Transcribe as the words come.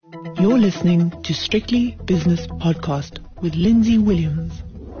You're listening to Strictly Business Podcast with Lindsay Williams.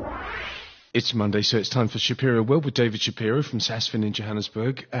 It's Monday, so it's time for Shapiroworld with David Shapiro from Sasfin in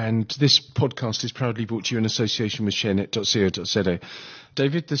Johannesburg. And this podcast is proudly brought to you in association with sharenet.co.za.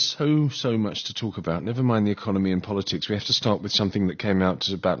 David, there's so much to talk about. Never mind the economy and politics. We have to start with something that came out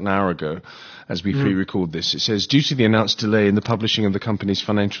about an hour ago as we pre-record this. It says, due to the announced delay in the publishing of the company's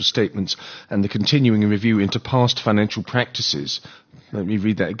financial statements and the continuing review into past financial practices, let me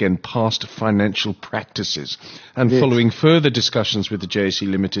read that again, past financial practices, and following further discussions with the JSE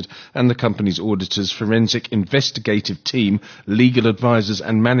Limited and the company's auditors, forensic investigative team, legal advisors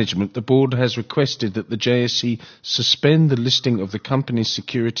and management, the board has requested that the JSE suspend the listing of the company's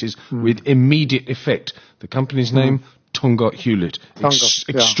securities with immediate effect. The company's name, Tongaat Hewlett.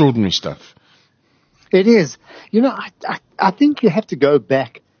 Extraordinary stuff. It is. You know, I think you have to go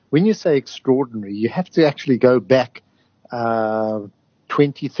back. When you say extraordinary, you have to actually go back 20,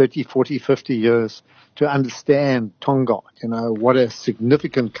 30, 40, 50 years to understand Tongaat, you know, what a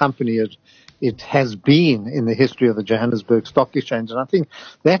significant company it has been in the history of the Johannesburg Stock Exchange. And I think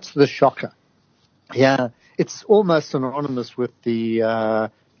that's the shocker. Yeah, it's almost synonymous with the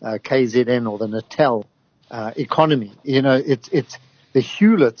KZN or the Natal economy. You know, it's the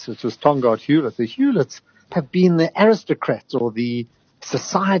Hewletts, it was Tongaat Hewlett. The Hewletts have been the aristocrats or the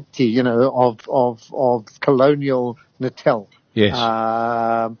society, you know, of colonial Natal. Yes.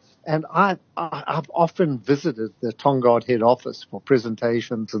 And I've often visited the Tongaat head office for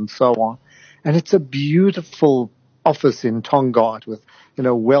presentations and so on. And it's a beautiful office in Tongaat with, you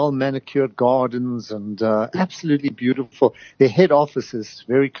know, well manicured gardens and, absolutely beautiful. Their head office is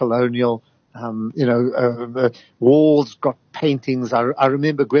very colonial. Walls got paintings. I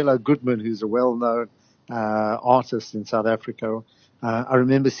remember Gwelo Goodman, who's a well-known, artist in South Africa. I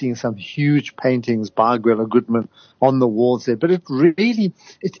remember seeing some huge paintings by Gwelo Goodman on the walls there, but it really,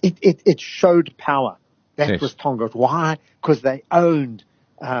 it showed power. That was Tongaat. Why? Because they owned,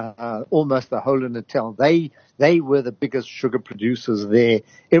 almost the whole of Natal. They were the biggest sugar producers there.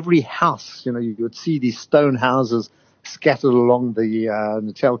 Every house, you know, you would see these stone houses scattered along the,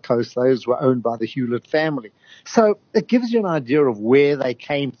 Natal coast. Those were owned by the Hewlett family. So it gives you an idea of where they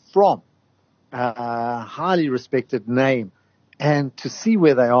came from. Highly respected name. And to see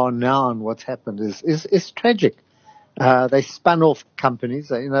where they are now and what's happened is tragic. They spun off companies.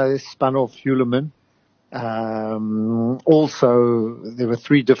 They spun off Hewleman. Also, there were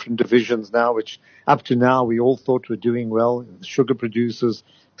 3 different divisions now, which up to now we all thought were doing well. Sugar producers,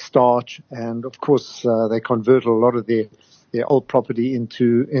 starch, and of course, they converted a lot of their old property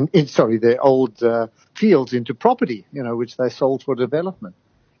their old fields into property, you know, which they sold for development.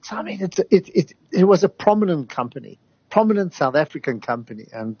 So, I mean, it was a prominent company. Prominent South African company,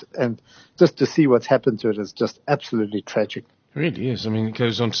 and just to see what's happened to it is just absolutely tragic. It really is. I mean, it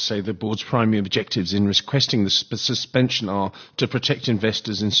goes on to say the board's primary objectives in requesting the suspension are to protect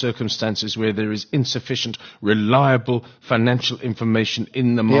investors in circumstances where there is insufficient, reliable financial information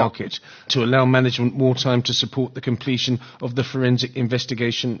in the market, to allow management more time to support the completion of the forensic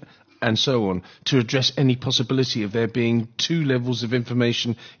investigation, and so on, to address any possibility of there being 2 levels of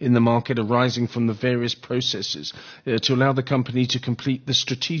information in the market arising from the various processes, to allow the company to complete the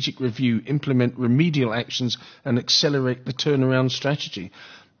strategic review, implement remedial actions, and accelerate the turnaround strategy.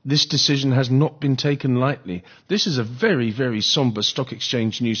 This decision has not been taken lightly. This is a very, very somber stock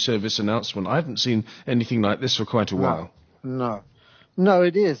exchange news service announcement. I haven't seen anything like this for quite a while. No,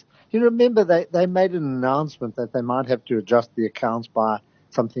 it is. You remember they made an announcement that they might have to adjust the accounts by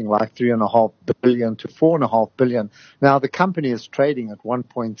something like 3.5 billion to 4.5 billion. Now the company is trading at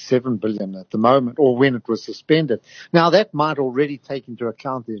 1.7 billion at the moment, or when it was suspended. Now that might already take into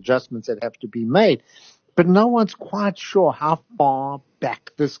account the adjustments that have to be made, but no one's quite sure how far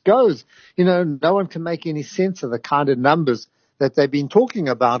back this goes. You know, no one can make any sense of the kind of numbers that they've been talking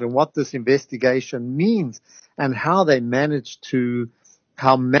about and what this investigation means and how management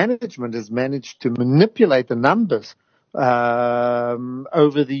has managed to manipulate the numbers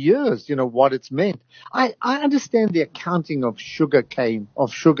over the years, you know, what it's meant. I understand the accounting of sugar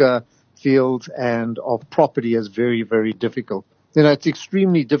fields and of property is very, very difficult. You know, it's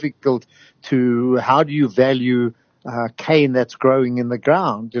extremely difficult how do you value cane that's growing in the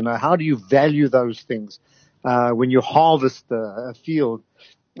ground? You know, how do you value those things when you harvest a field?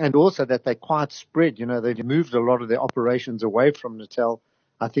 And also that they're quite spread. You know, they've moved a lot of their operations away from Natal,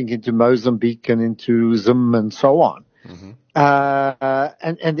 I think, into Mozambique and into Zim and so on. Mm-hmm.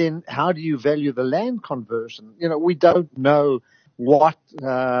 And then how do you value the land conversion? You know, we don't know what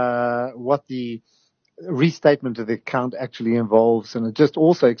the restatement of the account actually involves, and it just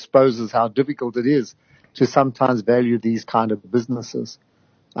also exposes how difficult it is to sometimes value these kind of businesses.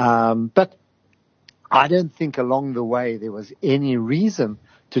 But I don't think along the way there was any reason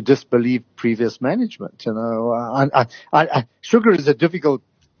to disbelieve previous management. Sugar is a difficult,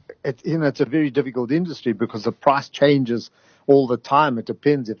 it's a very difficult industry because the price changes all the time. It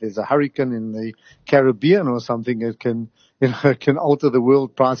depends if there's a hurricane in the Caribbean or something, it can alter the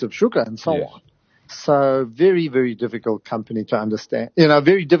world price of sugar and so on. So very, very difficult company to understand,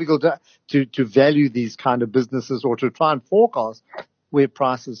 very difficult to value these kind of businesses or to try and forecast where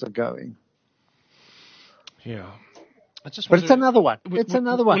prices are going. Yeah. But it's another one.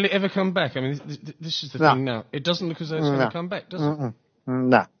 Another one. Will it ever come back? I mean, this is the thing now. It doesn't look as though it's going to come back, does it?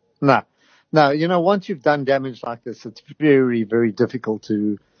 No. Once you've done damage like this, it's very, very difficult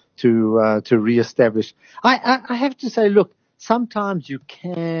to reestablish. I have to say, look, sometimes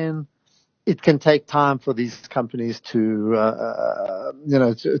it can take time for these companies to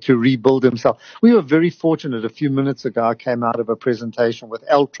rebuild themselves. We were very fortunate. A few minutes ago, I came out of a presentation with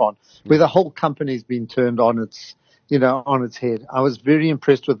Eltron, where the whole company's been turned on its head. I was very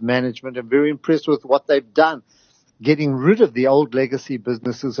impressed with management and very impressed with what they've done, getting rid of the old legacy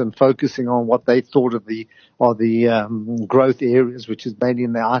businesses and focusing on what they thought of the growth areas, which is mainly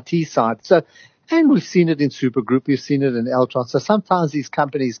in the IT side. So, and we've seen it in Supergroup, we've seen it in Eltron. So sometimes these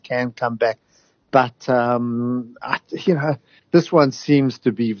companies can come back, but this one seems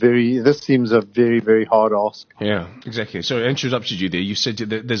a very, very hard ask. Yeah, exactly. So I interrupted you there. You said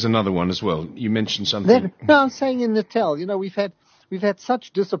that there's another one as well. You mentioned something. No, I'm saying in Natal. We've had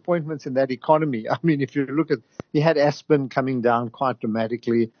such disappointments in that economy. I mean, if you look at, you had Aspen coming down quite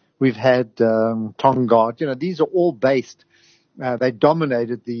dramatically. We've had Tongaat. These are all based. They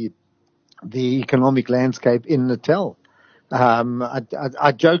dominated the economic landscape in Natal.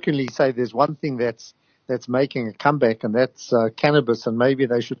 I jokingly say there's one thing that's making a comeback, and that's cannabis, and maybe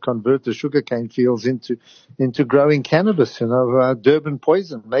they should convert the sugarcane fields into growing cannabis. Durban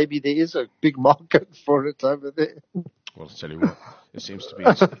poison. Maybe there is a big market for it over there. Well, I'll tell you what, it seems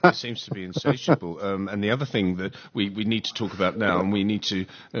to be insatiable. And the other thing that we need to talk about now, and we need to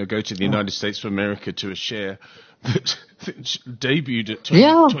go to the United States of America to a share that debuted at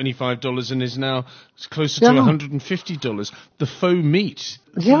 $25 and is now closer to $150. The faux meat,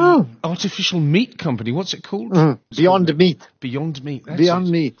 artificial meat company. What's it called? Beyond Meat. Beyond Meat. Beyond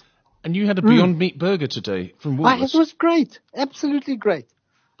Meat. And you had a Beyond Meat burger today from Woolworths. It was great, absolutely great.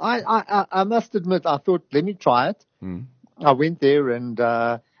 I must admit, I thought, let me try it. I went there and,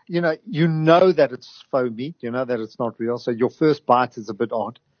 that it's faux meat, that it's not real. So your first bite is a bit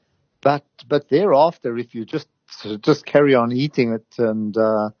odd, but thereafter, if you just carry on eating it and,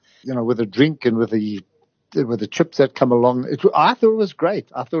 with a drink and with the chips that come along, I thought it was great.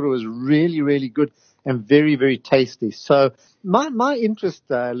 I thought it was really, really good and very, very tasty. So my interest,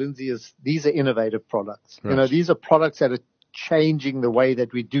 Lindsay, is these are innovative products. Right. These are products that are changing the way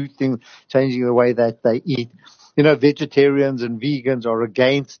that we do things, changing the way that they eat. Vegetarians and vegans are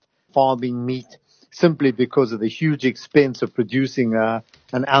against farming meat simply because of the huge expense of producing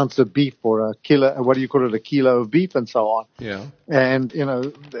an ounce of beef or a kilo, a kilo of beef and so on. Yeah. And,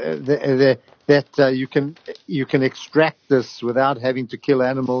 you can extract this without having to kill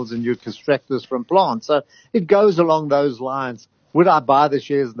animals, and you can extract this from plants. So it goes along those lines. Would I buy the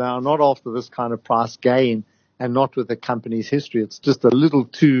shares now? Not after this kind of price gain, and not with the company's history. It's just a little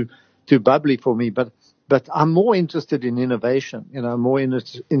too bubbly for me. But I'm more interested in innovation. More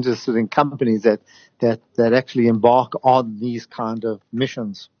interested in companies that actually embark on these kind of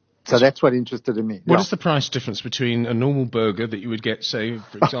missions. So that's what interested in me. What is the price difference between a normal burger that you would get, say,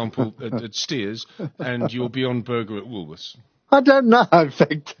 for example, at Steers, and your Beyond Burger at Woolworths? I don't know. In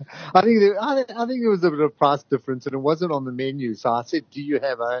fact, I think there was a bit of price difference, and it wasn't on the menu. So I said, do you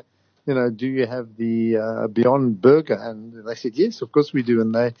have the Beyond Burger? And they said, yes, of course we do.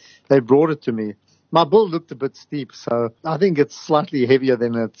 And they brought it to me. My bill looked a bit steep, so I think it's slightly heavier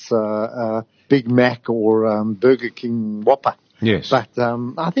than its Big Mac or Burger King Whopper. Yes. But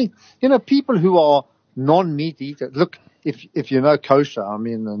I think, people who are non-meat eaters, look, if you know kosher,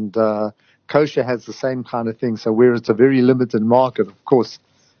 kosher has the same kind of thing. So where it's a very limited market, of course,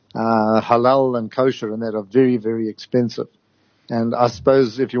 halal and kosher and that are very, very expensive. And I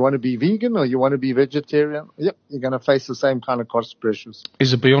suppose if you want to be vegan or you want to be vegetarian, you're going to face the same kind of cost pressures.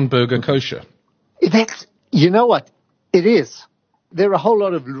 Is a Beyond Burger kosher? You know what? It is. There are a whole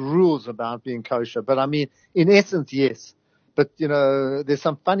lot of rules about being kosher, but in essence, yes. But, there's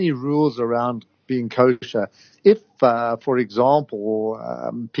some funny rules around being kosher. If, for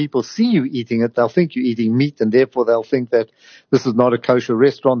example, people see you eating it, they'll think you're eating meat, and therefore they'll think that this is not a kosher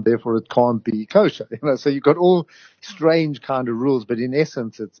restaurant, therefore it can't be kosher. So you've got all strange kind of rules, but in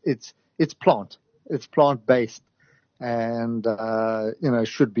essence, it's plant. It's plant-based. and,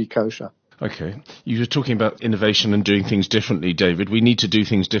 should be kosher. Okay. You were talking about innovation and doing things differently, David. We need to do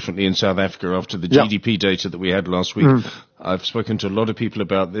things differently in South Africa after the GDP data that we had last week. I've spoken to a lot of people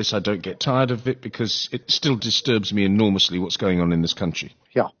about this. I don't get tired of it because it still disturbs me enormously what's going on in this country.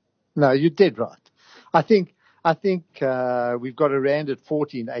 Yeah. No, you did right. I think we've got a rand at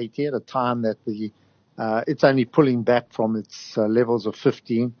 14.80 at a time that it's only pulling back from its levels of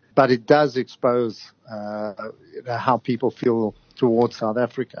 15, but it does expose how people feel towards South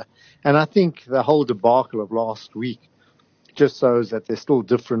Africa. And I think the whole debacle of last week just shows that there's still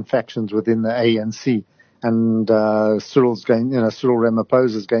different factions within the ANC. And Cyril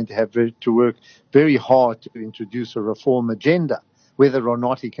Ramaphosa is going to have to work very hard to introduce a reform agenda, whether or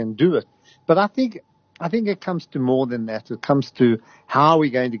not he can do it. But I think it comes to more than that. It comes to how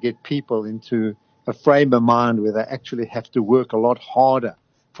we're going to get people into a frame of mind where they actually have to work a lot harder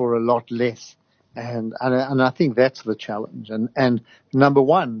for a lot less. And I think that's the challenge. And number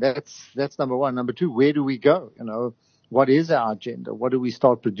one, that's number one. Number two, where do we go? What is our agenda? What do we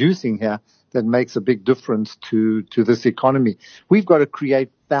start producing here that makes a big difference to this economy? We've got to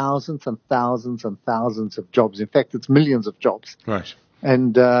create thousands and thousands and thousands of jobs. In fact, it's millions of jobs. Right.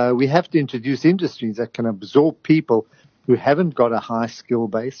 And we have to introduce industries that can absorb people who haven't got a high skill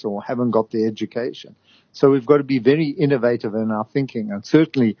base or haven't got the education. So we've got to be very innovative in our thinking. And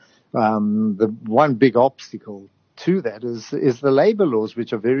certainly the one big obstacle to that is the labor laws,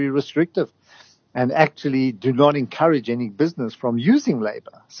 which are very restrictive and actually do not encourage any business from using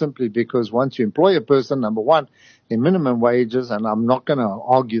labor, simply because once you employ a person, number one, in minimum wages, and I'm not going to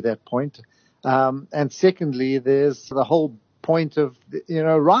argue that point. And secondly, there's the whole point of,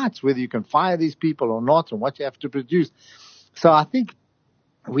 rights, whether you can fire these people or not and what you have to produce. So I think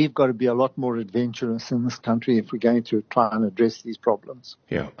we've got to be a lot more adventurous in this country if we're going to try and address these problems.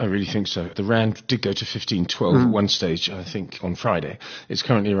 Yeah, I really think so. The rand did go to 15.12 at one stage, I think, on Friday. It's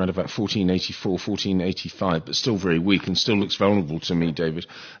currently around about 14.84, 14.85, but still very weak and still looks vulnerable to me, David.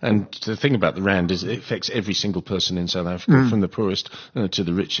 And the thing about the rand is it affects every single person in South Africa, from the poorest to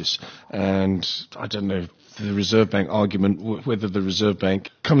the richest. And I don't know the Reserve Bank argument, whether the Reserve Bank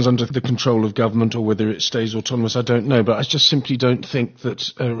comes under the control of government or whether it stays autonomous, I don't know. But I just simply don't think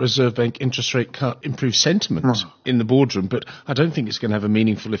that a Reserve Bank interest rate cut improves sentiment in the boardroom. But I don't think it's going to have a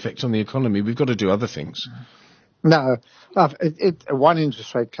meaningful effect on the economy. We've got to do other things. No, one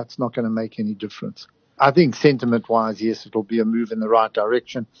interest rate cut's not going to make any difference. I think sentiment-wise, yes, it'll be a move in the right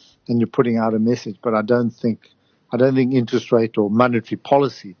direction, and you're putting out a message. But I don't think interest rate or monetary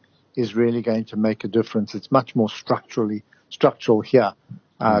policy is really going to make a difference. It's much more structural here,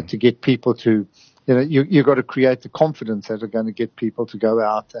 to get people to, you've got to create the confidence that are going to get people to go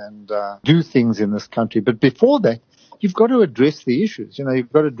out and do things in this country. But before that, you've got to address the issues.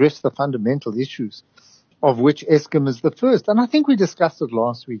 You've got to address the fundamental issues, of which Eskom is the first. And I think we discussed it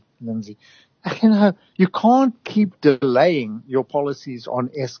last week, Lindsay. You can't keep delaying your policies on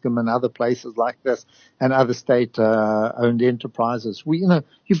Eskom and other places like this and other state-owned enterprises.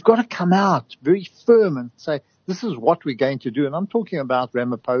 You've got to come out very firm and say, this is what we're going to do. And I'm talking about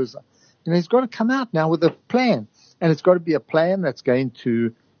Ramaphosa. He's got to come out now with a plan. And it's got to be a plan that's going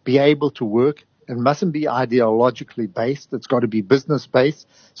to be able to work. It mustn't be ideologically based. It's got to be business based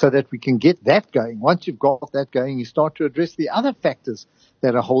so that we can get that going. Once you've got that going, you start to address the other factors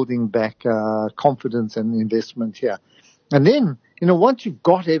that are holding back confidence and investment here. And then, once you've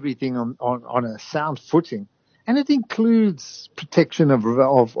got everything on a sound footing, and it includes protection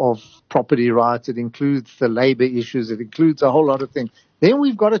of property rights, it includes the labor issues, it includes a whole lot of things, then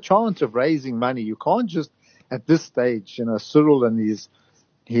we've got a chance of raising money. You can't just, at this stage, Cyril and his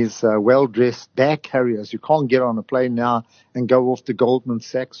well-dressed bag carriers. You can't get on a plane now and go off to Goldman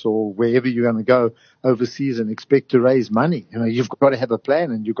Sachs or wherever you're going to go overseas and expect to raise money. You've got to have a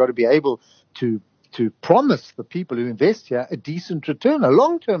plan, and you've got to be able to promise the people who invest here a decent return, a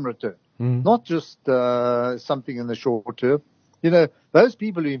long-term return, not just something in the short term. Those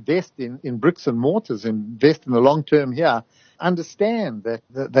people who invest in bricks and mortars, invest in the long term here, understand that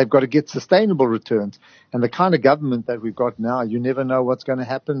they've got to get sustainable returns. And the kind of government that we've got now, you never know what's going to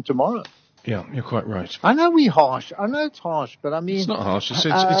happen tomorrow. Yeah, you're quite right. I know we're harsh. I know it's harsh, but I mean... It's not harsh. It's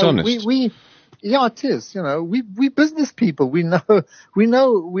honest. Yeah, it is. We business people. We know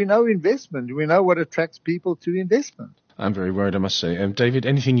investment. We know what attracts people to investment. I'm very worried, I must say. David,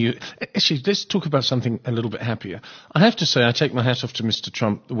 anything you... Actually, let's talk about something a little bit happier. I have to say, I take my hat off to Mr.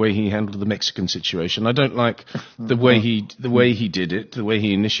 Trump, the way he handled the Mexican situation. I don't like the way he did it, the way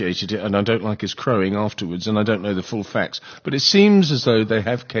he initiated it, and I don't like his crowing afterwards, and I don't know the full facts. But it seems as though they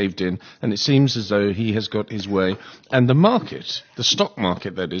have caved in, and it seems as though he has got his way. And the market, the stock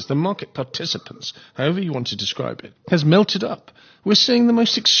market that is, the market participants, however you want to describe it, has melted up. We're seeing the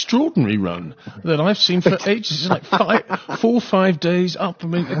most extraordinary run that I've seen for ages. It's like 4 or 5 days up,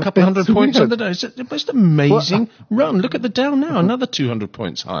 a couple hundred points on the day. It's the most amazing run. Look at the Dow now, another 200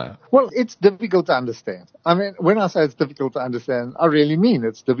 points higher. Well, it's difficult to understand. I mean, when I say it's difficult to understand, I really mean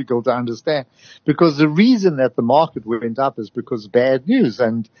it's difficult to understand, because the reason that the market went up is because of bad news.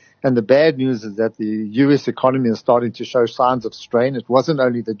 And the bad news is that the U.S. economy is starting to show signs of strain. It wasn't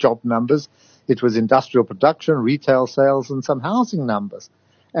only the job numbers. It was industrial production, retail sales, and some housing numbers.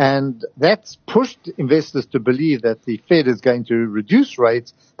 And that's pushed investors to believe that the Fed is going to reduce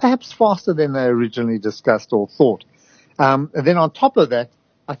rates perhaps faster than they originally discussed or thought. And then on top of that,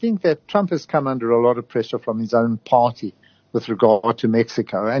 I think that Trump has come under a lot of pressure from his own party with regard to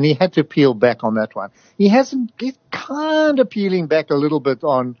Mexico, and he had to peel back on that one. He's kind of peeling back a little bit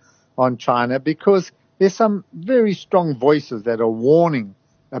on China, because there's some very strong voices that are warning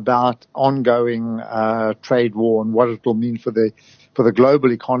about ongoing trade war and what it will mean for the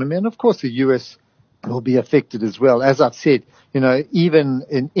global economy. And of course the US will be affected as well. As I've said,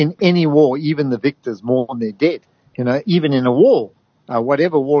 even in any war, even the victors mourn their dead. Even in a war,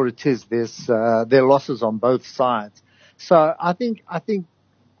 whatever war it is, there are losses on both sides. So I think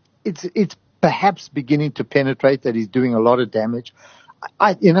it's perhaps beginning to penetrate that he's doing a lot of damage.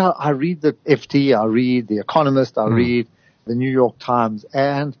 I read the FT, I read The Economist, I read the New York Times,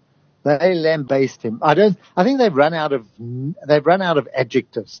 and they lambaste him. I think they've run out of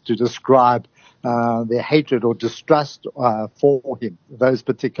adjectives to describe their hatred or distrust for him, those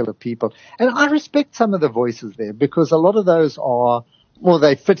particular people. And I respect some of the voices there, because a lot of those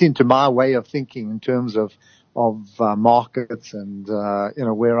they fit into my way of thinking in terms of markets and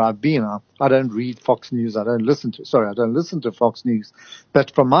where I've been. I don't read Fox News. I don't listen to Fox News.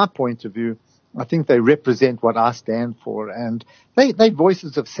 But from my point of view, I think they represent what I stand for, and they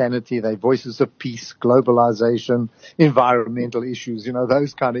voices of sanity, they voices of peace, globalization, environmental issues,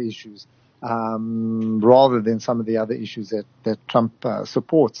 those kind of issues, rather than some of the other issues that Trump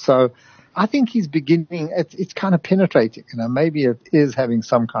supports. So I think he's beginning, it's kind of penetrating, maybe it is having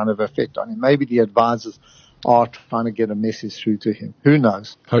some kind of effect on him. Maybe the advisors are trying to get a message through to him. Who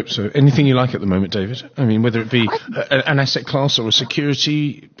knows? Hope so. Anything you like at the moment, David? I mean, whether it be an asset class or a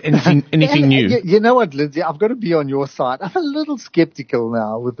security, anything new? You know what, Lindsay? I've got to be on your side. I'm a little skeptical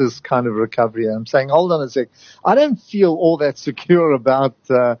now with this kind of recovery. I'm saying, hold on a sec. I don't feel all that secure about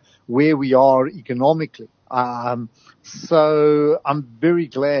where we are economically. So I'm very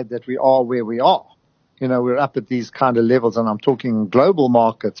glad that we are where we are. We're up at these kind of levels, and I'm talking global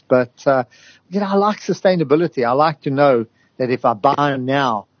markets. But, I like sustainability. I like to know that if I buy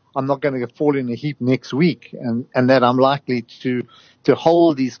now, I'm not going to fall in a heap next week, and that I'm likely to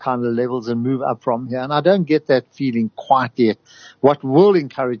hold these kind of levels and move up from here. And I don't get that feeling quite yet. What will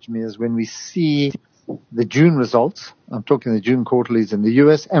encourage me is when we see the June results. I'm talking the June quarterlies in the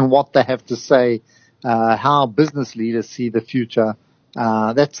US, and what they have to say, how business leaders see the future.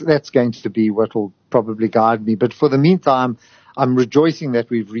 That's going to be what will probably guide me. But for the meantime, I'm rejoicing that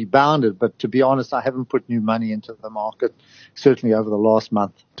we've rebounded. But to be honest, I haven't put new money into the market, certainly over the last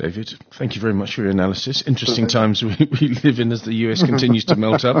month. David, thank you very much for your analysis. Interesting times we live in as the US continues to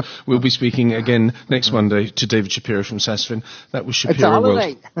melt up. We'll be speaking again next Monday to David Shapiro from Sasfin. That was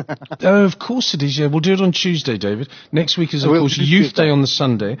Shapiroworld. Oh, of course it is. Yeah, we'll do it on Tuesday, David. Next week is, of course, Youth Day on the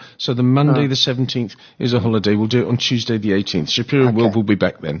Sunday. So the Monday, the 17th, is a holiday. We'll do it on Tuesday, the 18th. Shapiroworld will be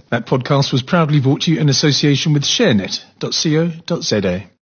back then. That podcast was proudly brought to you in association with ShareNet.co.za.